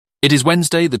It is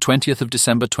Wednesday, the 20th of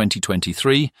December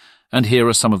 2023, and here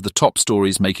are some of the top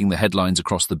stories making the headlines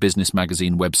across the Business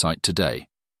Magazine website today.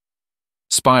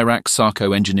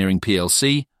 Spirax-Sarco Engineering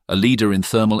plc, a leader in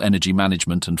thermal energy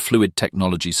management and fluid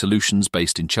technology solutions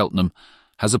based in Cheltenham,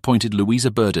 has appointed Louisa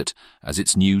Burdett as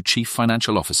its new Chief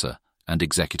Financial Officer and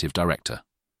Executive Director.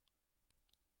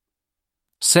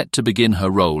 Set to begin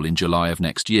her role in July of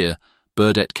next year,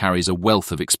 Burdett carries a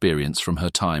wealth of experience from her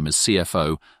time as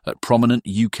CFO at prominent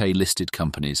UK-listed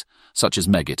companies such as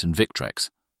Meggitt and Victrex.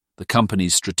 The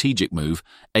company's strategic move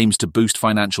aims to boost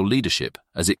financial leadership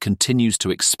as it continues to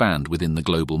expand within the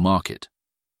global market.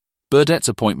 Burdett's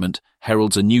appointment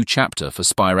heralds a new chapter for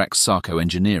Spirax-Sarco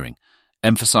Engineering,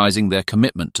 emphasising their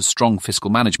commitment to strong fiscal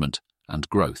management and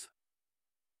growth.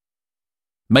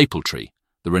 Mapletree,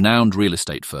 the renowned real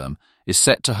estate firm, is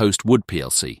set to host Wood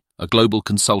plc, a global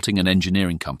consulting and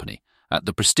engineering company, at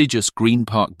the prestigious Green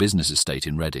Park Business Estate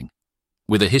in Reading.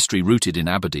 With a history rooted in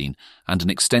Aberdeen and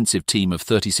an extensive team of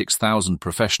 36,000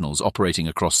 professionals operating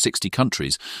across 60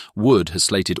 countries, Wood has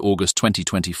slated August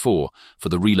 2024 for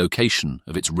the relocation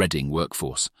of its Reading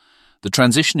workforce. The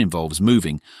transition involves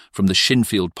moving from the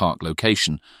Shinfield Park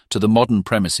location to the modern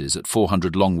premises at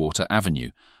 400 Longwater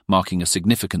Avenue, marking a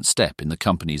significant step in the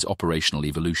company's operational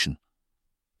evolution.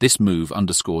 This move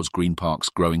underscores Green Park's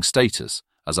growing status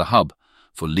as a hub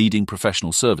for leading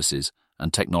professional services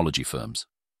and technology firms.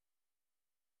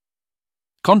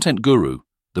 Content Guru,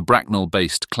 the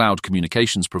Bracknell-based cloud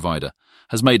communications provider,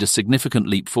 has made a significant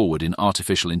leap forward in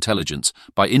artificial intelligence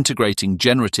by integrating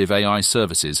generative AI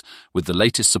services with the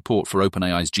latest support for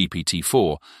OpenAI's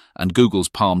GPT-4 and Google's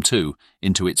Palm 2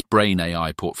 into its Brain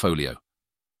AI portfolio.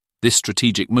 This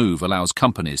strategic move allows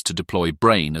companies to deploy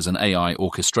Brain as an AI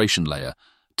orchestration layer,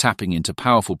 tapping into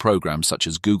powerful programs such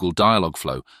as Google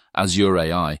Dialogflow, Azure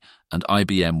AI, and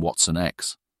IBM Watson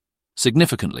X.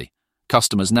 Significantly,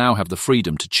 customers now have the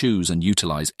freedom to choose and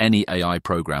utilize any AI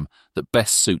program that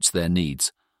best suits their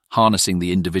needs, harnessing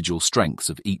the individual strengths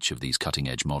of each of these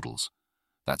cutting-edge models.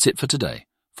 That's it for today.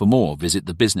 For more, visit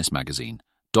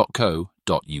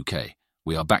thebusinessmagazine.co.uk.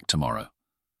 We are back tomorrow.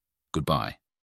 Goodbye.